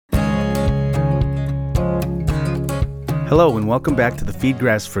Hello and welcome back to the Feed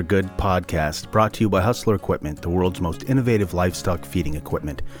Grass for Good podcast, brought to you by Hustler Equipment, the world's most innovative livestock feeding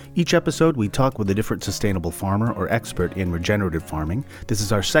equipment. Each episode, we talk with a different sustainable farmer or expert in regenerative farming. This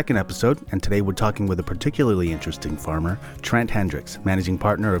is our second episode, and today we're talking with a particularly interesting farmer, Trent Hendricks, managing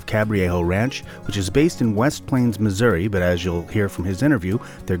partner of Cabriejo Ranch, which is based in West Plains, Missouri, but as you'll hear from his interview,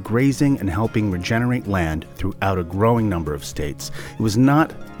 they're grazing and helping regenerate land throughout a growing number of states. It was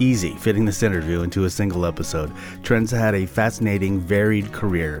not easy fitting this interview into a single episode. Trent's had a fascinating, varied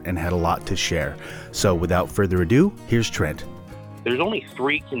career and had a lot to share. So without further ado, here's Trent. There's only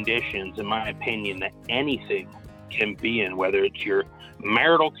three conditions, in my opinion, that anything can be in, whether it's your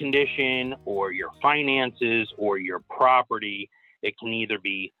marital condition or your finances or your property. It can either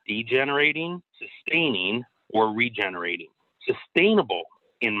be degenerating, sustaining, or regenerating. Sustainable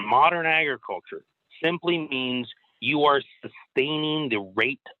in modern agriculture simply means you are sustaining the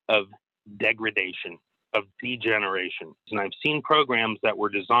rate of degradation, of degeneration. And I've seen programs that were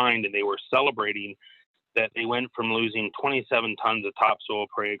designed and they were celebrating that they went from losing 27 tons of topsoil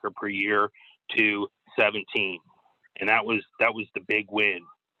per acre per year to 17. And that was the big win.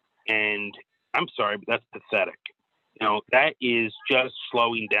 And I'm sorry, but that's pathetic. You know, that is just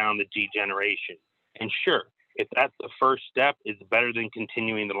slowing down the degeneration. And sure, if that's the first step, it's better than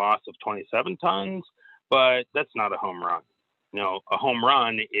continuing the loss of 27 tons, but that's not a home run. You know, a home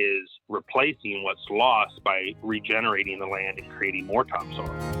run is replacing what's lost by regenerating the land and creating more topsoil.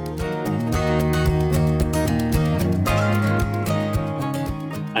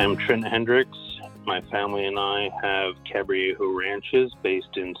 I'm Trent Hendricks. My family and I have Cabriejo ranches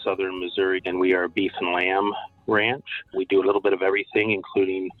based in southern Missouri, and we are a beef and lamb ranch. We do a little bit of everything,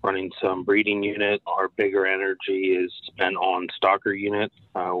 including running some breeding unit. Our bigger energy is spent on stocker units.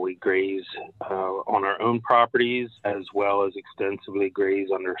 We graze on our own properties, as well as extensively graze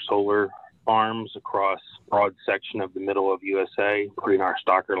under solar farms across a broad section of the middle of USA, putting our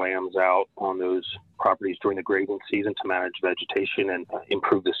stocker lambs out on those properties during the grazing season to manage vegetation and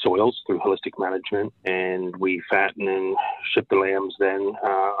improve the soils through holistic management. And we fatten and ship the lambs then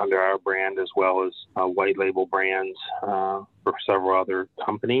under our brand, as well as white label brands for several other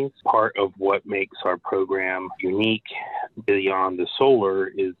companies. Part of what makes our program unique beyond the solar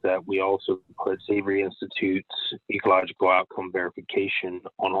is that we also put Savory Institute's ecological outcome verification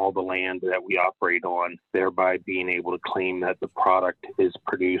on all the land that we operate on, thereby being able to claim that the product is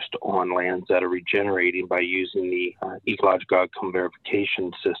produced on lands that are regenerating by using the ecological outcome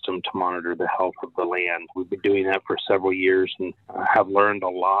verification system to monitor the health of the land. We've been doing that for several years and have learned a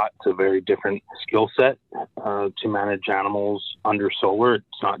lot. It's a very different skill set to manage animals under solar. It's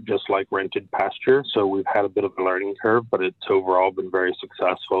not just like rented pasture. So we've had a bit of a learning curve, but it's overall been very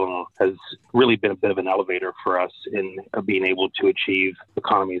successful and has really been a bit of an elevator for us in being able to achieve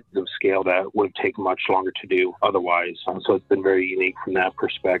economies of scale that would take much longer to do otherwise. So it's been very unique from that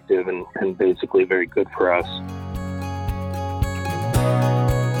perspective and basically very good for us.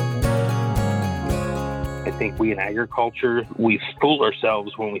 I think we in agriculture, we fool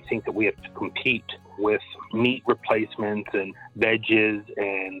ourselves when we think that we have to compete with meat replacements and veggies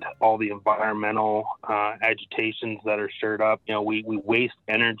and all the environmental agitations that are stirred up. You know, we waste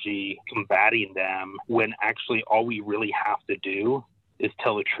energy combating them when actually all we really have to do is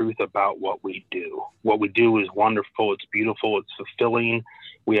tell the truth about what we do. What we do is wonderful. It's beautiful. It's fulfilling.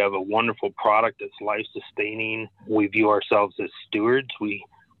 We have a wonderful product that's life-sustaining. We view ourselves as stewards. We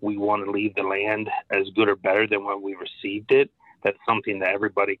want to leave the land as good or better than when we received it. That's something that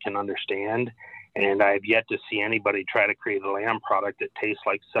everybody can understand. And I have yet to see anybody try to create a lamb product that tastes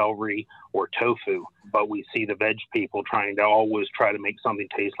like celery or tofu. But we see the veg people trying to always try to make something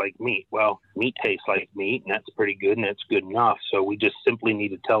taste like meat. Well, meat tastes like meat, and that's pretty good, and that's good enough. So we just simply need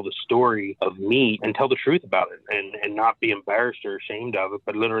to tell the story of meat and tell the truth about it and not be embarrassed or ashamed of it,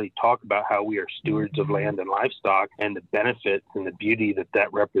 but literally talk about how we are stewards of land and livestock and the benefits and the beauty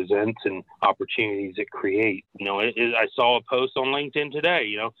that represents and opportunities it creates. You know, I saw a post on LinkedIn today,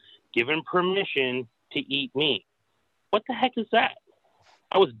 you know, given permission to eat meat. What the heck is that?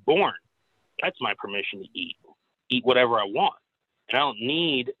 I was born. That's my permission to eat whatever I want. And I don't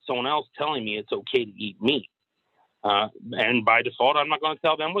need someone else telling me it's okay to eat meat. And by default, I'm not going to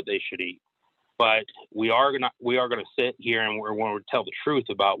tell them what they should eat. But we are going to sit here and we're going to tell the truth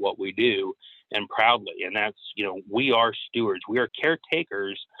about what we do, and proudly. And that's, you know, we are stewards. We are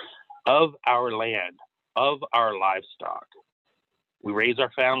caretakers of our land, of our livestock. We raise our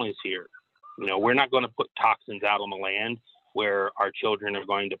families here. You know, we're not going to put toxins out on the land where our children are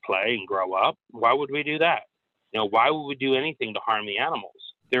going to play and grow up. Why would we do that? You know, why would we do anything to harm the animals?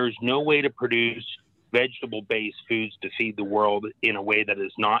 There is no way to produce vegetable-based foods to feed the world in a way that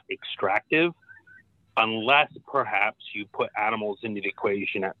is not extractive unless perhaps you put animals into the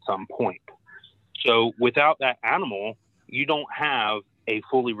equation at some point. So without that animal, you don't have a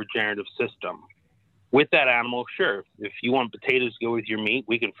fully regenerative system. With that animal, sure, if you want potatoes to go with your meat,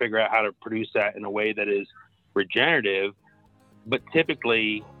 we can figure out how to produce that in a way that is regenerative. But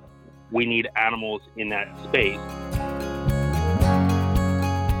typically, we need animals in that space.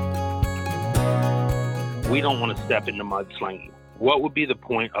 We don't want to step into mudslinging. What would be the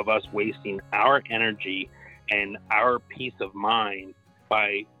point of us wasting our energy and our peace of mind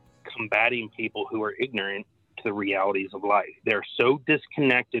by combating people who are ignorant to the realities of life? They're so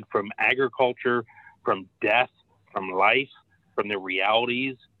disconnected from agriculture, from death, from life, from the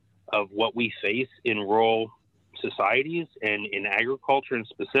realities of what we face in rural societies and in agriculture in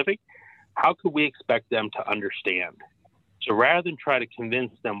specific. How could we expect them to understand? So rather than try to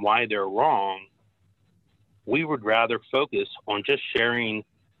convince them why they're wrong, we would rather focus on just sharing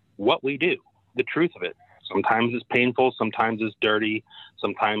what we do, the truth of it. Sometimes it's painful, sometimes it's dirty,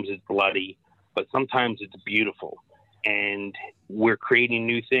 sometimes it's bloody, but sometimes it's beautiful. And we're creating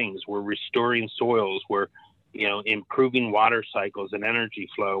new things. We're restoring soils. We're, improving water cycles and energy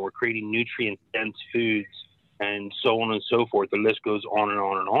flow. We're creating nutrient-dense foods and so on and so forth. The list goes on and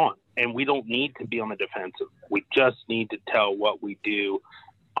on and on. And we don't need to be on the defensive. We just need to tell what we do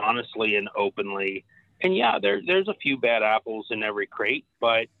honestly and openly. And yeah, there's a few bad apples in every crate,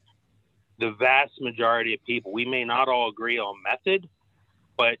 but the vast majority of people, we may not all agree on method,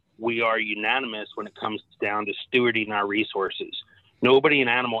 but we are unanimous when it comes down to stewarding our resources. Nobody in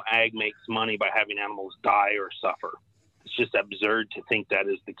animal ag makes money by having animals die or suffer. It's just absurd to think that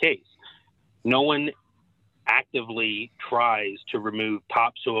is the case. No one actively tries to remove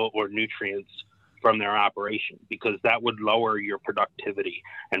topsoil or nutrients from their operation because that would lower your productivity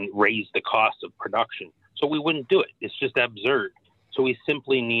and raise the cost of production. So we wouldn't do it. It's just absurd. So we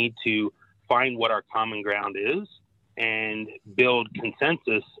simply need to find what our common ground is and build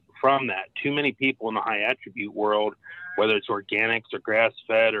consensus from that. Too many people in the high attribute world, whether it's organics or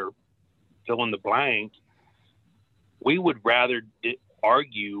grass-fed or fill in the blank, we would rather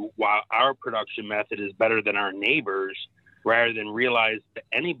argue why our production method is better than our neighbors rather than realize that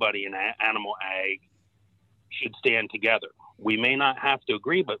anybody in animal ag should stand together. We may not have to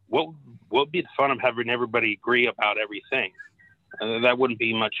agree, but what would be the fun of having everybody agree about everything? That wouldn't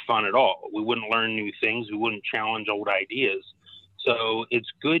be much fun at all. We wouldn't learn new things. We wouldn't challenge old ideas. So it's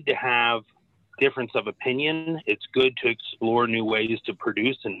good to have difference of opinion. It's good to explore new ways to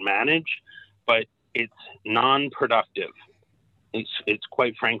produce and manage, but it's non-productive. It's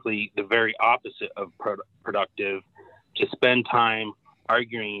quite frankly the very opposite of productive to spend time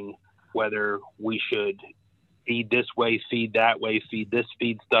arguing whether we should feed this way, feed that way, feed this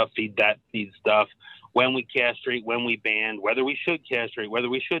feed stuff, feed that feed stuff, when we castrate, when we ban, whether we should castrate, whether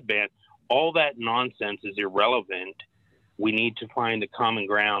we should ban. All that nonsense is irrelevant. We need to find the common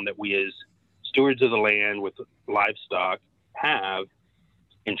ground that we as stewards of the land with livestock have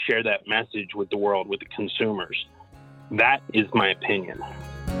and share that message with the world, with the consumers. That is my opinion.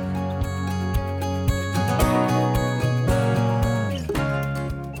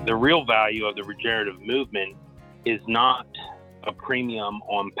 The real value of the regenerative movement is not a premium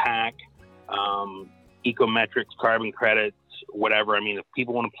on PAC, ecometrics, carbon credits, whatever. I mean, if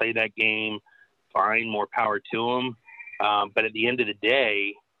people want to play that game, fine, more power to them. But at the end of the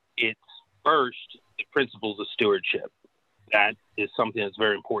day, it's first the principles of stewardship. That is something that's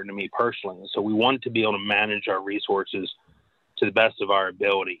very important to me personally. So we want to be able to manage our resources to the best of our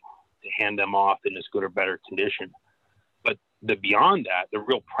ability to hand them off in as good or better condition. But beyond that, the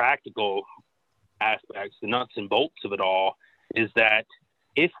real practical aspects, the nuts and bolts of it all, is that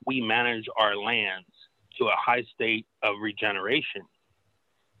if we manage our lands to a high state of regeneration,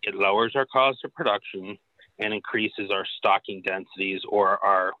 it lowers our cost of production and increases our stocking densities or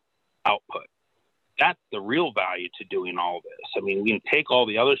our output. That's the real value to doing all this. I mean, we can take all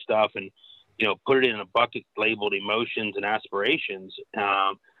the other stuff and, put it in a bucket labeled emotions and aspirations.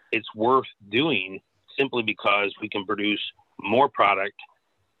 It's worth doing simply because we can produce more product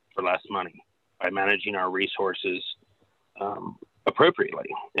for less money by managing our resources appropriately.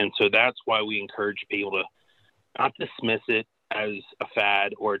 And so that's why we encourage people to not dismiss it as a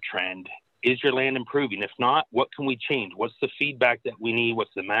fad or a trend. Is your land improving? If not, what can we change? What's the feedback that we need?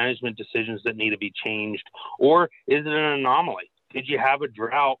 What's the management decisions that need to be changed? Or is it an anomaly? Did you have a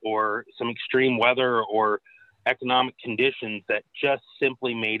drought or some extreme weather or economic conditions that just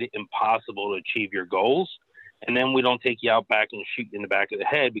simply made it impossible to achieve your goals? And then we don't take you out back and shoot you in the back of the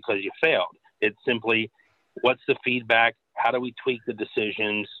head because you failed. It's simply, what's the feedback? How do we tweak the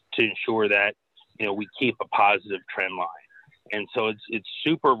decisions to ensure that, we keep a positive trend line? And so it's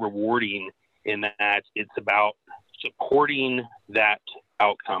super rewarding in that it's about supporting that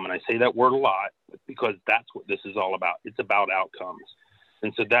outcome. And I say that word a lot because that's what this is all about. It's about outcomes.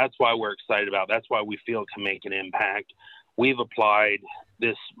 And so that's why we're excited about it. That's why we feel it can make an impact. We've applied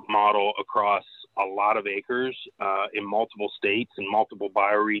this model across a lot of acres in multiple states and multiple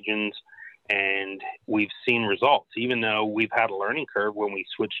bioregions, and we've seen results. Even though we've had a learning curve when we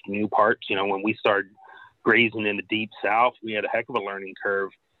switched new parts, when we started grazing in the deep south, we had a heck of a learning curve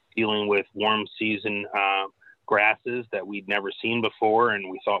dealing with warm season grasses that we'd never seen before, and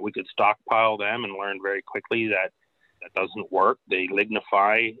we thought we could stockpile them and learned very quickly that doesn't work. They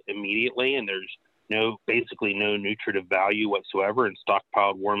lignify immediately, and there's basically no nutritive value whatsoever in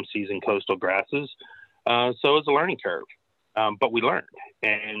stockpiled warm season coastal grasses. So it's a learning curve, but we learned,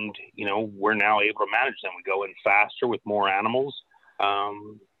 and we're now able to manage them. We go in faster with more animals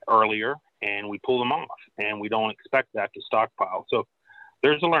earlier, and we pull them off, and we don't expect that to stockpile. So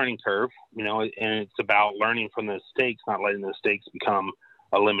there's a learning curve, and it's about learning from the mistakes, not letting the mistakes become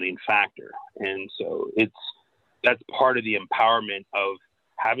a limiting factor. And so that's part of the empowerment of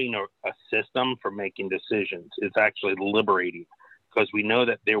having a system for making decisions. It's actually liberating because we know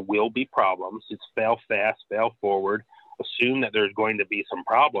that there will be problems. It's fail fast, fail forward, assume that there's going to be some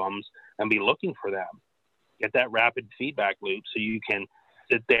problems and be looking for them. Get that rapid feedback loop so you can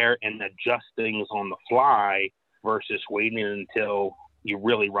sit there and adjust things on the fly versus waiting until you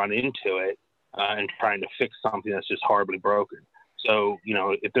really run into it and trying to fix something that's just horribly broken. So,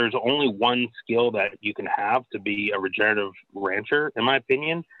 if there's only one skill that you can have to be a regenerative rancher, in my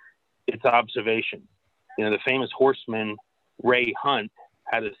opinion, it's observation. The famous horseman Ray Hunt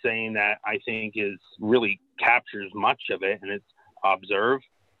had a saying that I think really captures much of it, and it's observe,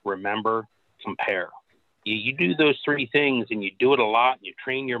 remember, compare. You do those three things and you do it a lot, and you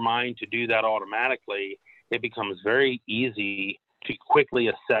train your mind to do that automatically, it becomes very easy to quickly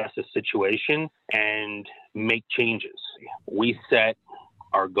assess a situation and make changes. We set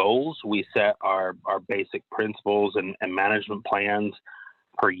our goals, we set our basic principles and management plans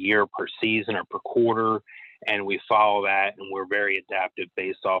per year, per season, or per quarter, and we follow that, and we're very adaptive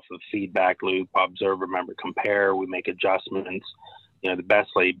based off of feedback loop, observe, remember, compare. We make adjustments. The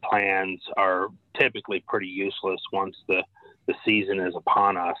best laid plans are typically pretty useless once the season is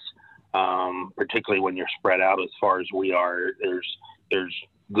upon us. Particularly when you're spread out as far as we are. There's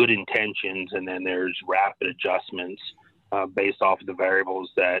good intentions, and then there's rapid adjustments based off of the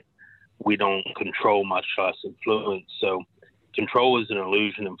variables that we don't control, much less influence. So control is an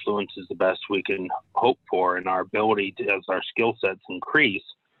illusion. Influence is the best we can hope for, and our ability to, as our skill sets increase,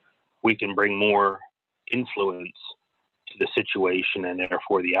 we can bring more influence to the situation and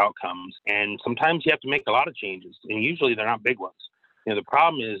therefore the outcomes. And sometimes you have to make a lot of changes, and usually they're not big ones. The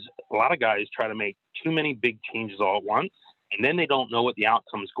problem is a lot of guys try to make too many big changes all at once, and then they don't know what the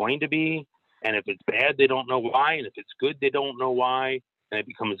outcome is going to be. And if it's bad, they don't know why. And if it's good, they don't know why. And it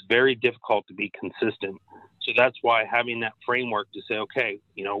becomes very difficult to be consistent. So that's why having that framework to say, okay,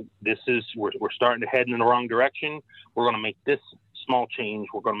 we're starting to head in the wrong direction. We're going to make this small change.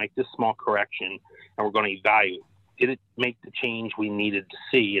 We're going to make this small correction, and we're going to evaluate. Did it make the change we needed to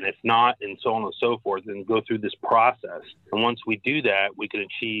see? And if not, and so on and so forth, and go through this process. And once we do that, we can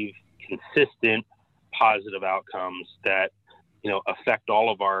achieve consistent positive outcomes that, affect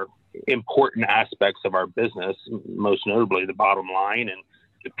all of our important aspects of our business, most notably the bottom line and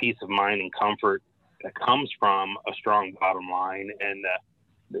the peace of mind and comfort that comes from a strong bottom line, and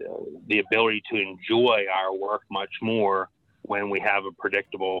the ability to enjoy our work much more when we have a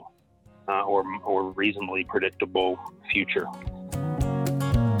predictable or reasonably predictable future.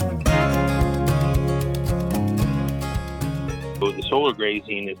 So the solar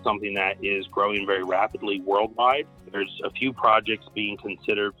grazing is something that is growing very rapidly worldwide. There's a few projects being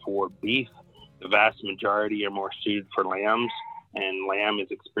considered for beef. The vast majority are more suited for lambs, and lamb is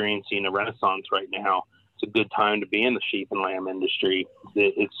experiencing a renaissance right now. It's a good time to be in the sheep and lamb industry.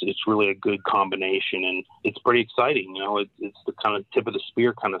 It's really a good combination, and it's pretty exciting. It's the kind of tip of the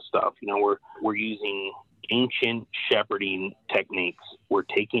spear kind of stuff. We're using ancient shepherding techniques. We're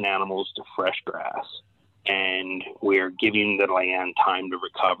taking animals to fresh grass, and we're giving the land time to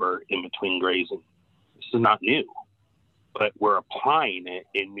recover in between grazing. This is not new, but we're applying it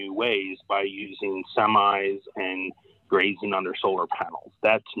in new ways by using semis and grazing under solar panels.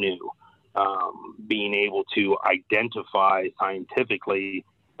 That's new. Being able to identify scientifically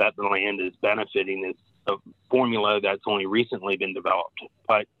that the land is benefiting is a formula that's only recently been developed.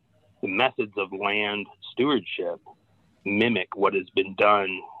 But the methods of land stewardship mimic what has been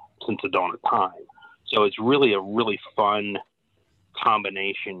done since the dawn of time. So it's really a really fun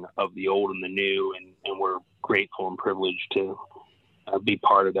combination of the old and the new, and we're grateful and privileged to be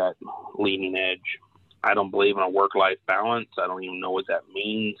part of that leading edge. I don't believe in a work-life balance. I don't even know what that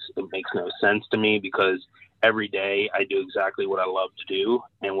means. It makes no sense to me because every day I do exactly what I love to do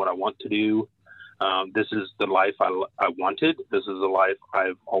and what I want to do. This is the life I wanted. This is the life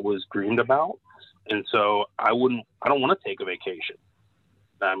I've always dreamed about. And so I don't want to take a vacation.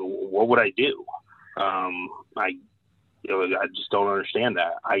 I mean, what would I do? I just don't understand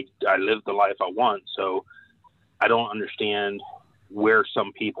that. I live the life I want. So I don't understand where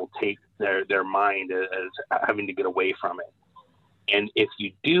some people take their mind as having to get away from it. And if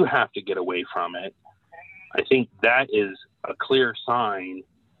you do have to get away from it, I think that is a clear sign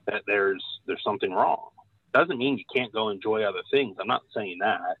that there's something wrong. Doesn't mean you can't go enjoy other things. I'm not saying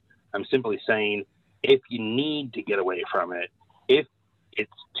that. I'm simply saying if you need to get away from it, if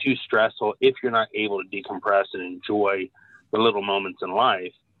it's too stressful, if you're not able to decompress and enjoy the little moments in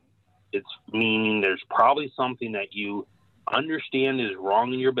life, it's meaning there's probably something that you understand is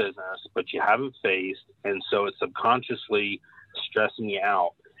wrong in your business, but you haven't faced, and so it's subconsciously stressing you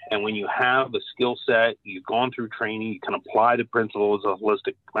out. And when you have the skill set, you've gone through training, you can apply the principles of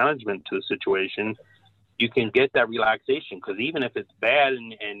holistic management to the situation, you can get that relaxation. Because even if it's bad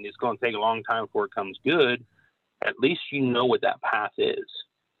and it's going to take a long time before it comes good, at least you know what that path is.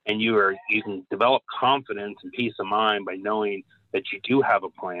 And you can develop confidence and peace of mind by knowing that you do have a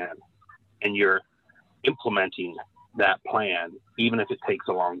plan and you're implementing that plan, even if it takes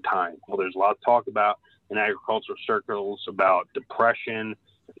a long time. Well, there's a lot of talk about in agricultural circles about depression,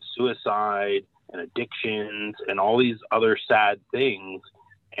 suicide, and addictions, and all these other sad things,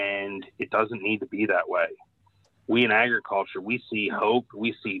 and it doesn't need to be that way. We in agriculture, we see hope,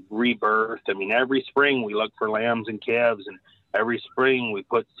 we see rebirth. I mean, every spring we look for lambs and calves, and every spring we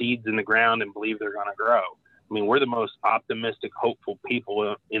put seeds in the ground and believe they're going to grow. I mean, we're the most optimistic, hopeful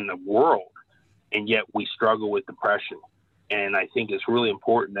people in the world, and yet we struggle with depression. And I think it's really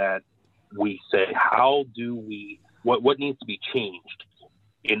important that we say, what needs to be changed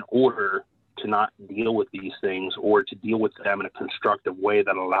in order to not deal with these things or to deal with them in a constructive way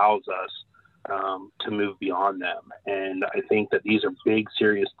that allows us to move beyond them. And I think that these are big,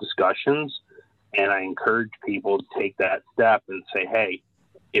 serious discussions. And I encourage people to take that step and say, hey,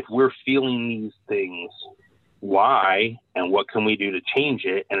 if we're feeling these things, why and what can we do to change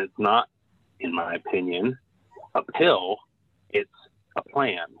it? And it's not, in my opinion, a pill. It's a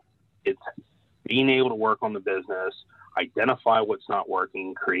plan. It's being able to work on the business, identify what's not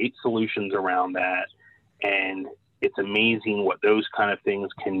working, create solutions around that. And it's amazing what those kind of things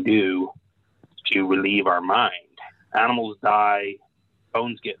can do to relieve our mind. Animals die,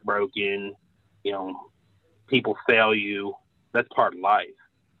 bones get broken, people fail you. That's part of life.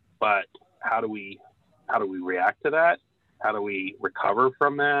 But how do we react to that? How do we recover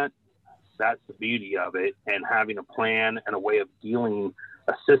from that? That's the beauty of it. And having a plan and a way of dealing,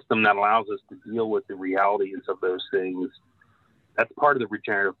 a system that allows us to deal with the realities of those things, that's part of the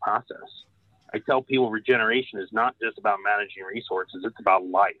regenerative process. I tell people regeneration is not just about managing resources, it's about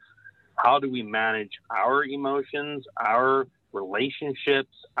life. How do we manage our emotions, our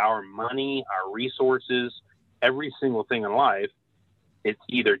relationships, our money, our resources, every single thing in life? It's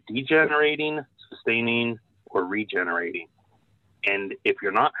either degenerating, sustaining, or regenerating. And if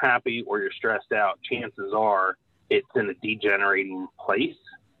you're not happy or you're stressed out, chances are it's in a degenerating place.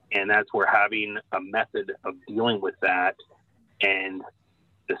 And that's where having a method of dealing with that and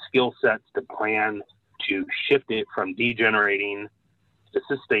the skill sets to plan to shift it from degenerating to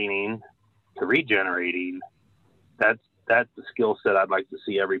sustaining to regenerating, that's the skill set I'd like to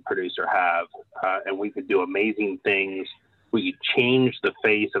see every producer have. And we could do amazing things. We could change the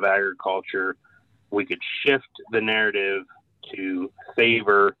face of agriculture. We could shift the narrative to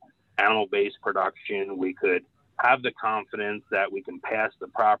favor animal-based production. We could have the confidence that we can pass the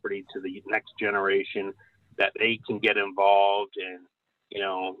property to the next generation, that they can get involved. And,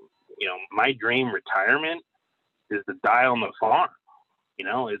 my dream retirement is to die on the farm.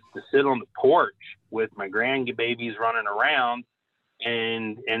 It's to sit on the porch with my grandbabies running around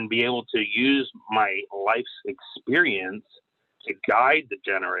and be able to use my life's experience to guide the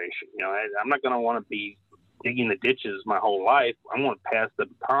generation. I'm not going to want to be digging the ditches my whole life. I want to pass the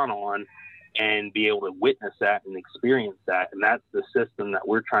baton on and be able to witness that and experience that. And that's the system that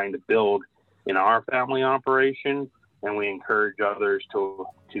we're trying to build in our family operation. And we encourage others to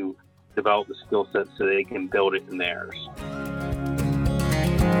develop the skill sets so they can build it in theirs.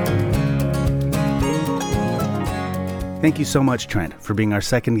 Thank you so much, Trent, for being our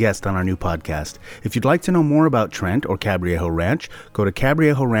second guest on our new podcast. If you'd like to know more about Trent or Cabriejo Ranch, go to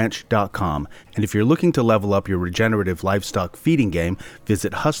cabriejoranch.com And if you're looking to level up your regenerative livestock feeding game,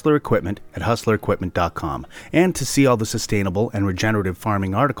 visit Hustler Equipment at hustlerequipment.com. And to see all the sustainable and regenerative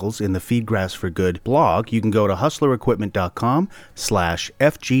farming articles in the Feed Grass for Good blog, you can go to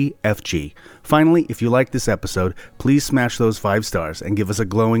hustlerequipment.com/FGFG. Finally, if you like this episode, please smash those 5 stars and give us a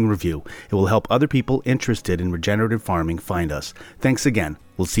glowing review. It will help other people interested in regenerative farming find us. Thanks again.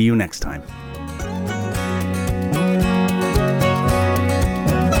 We'll see you next time.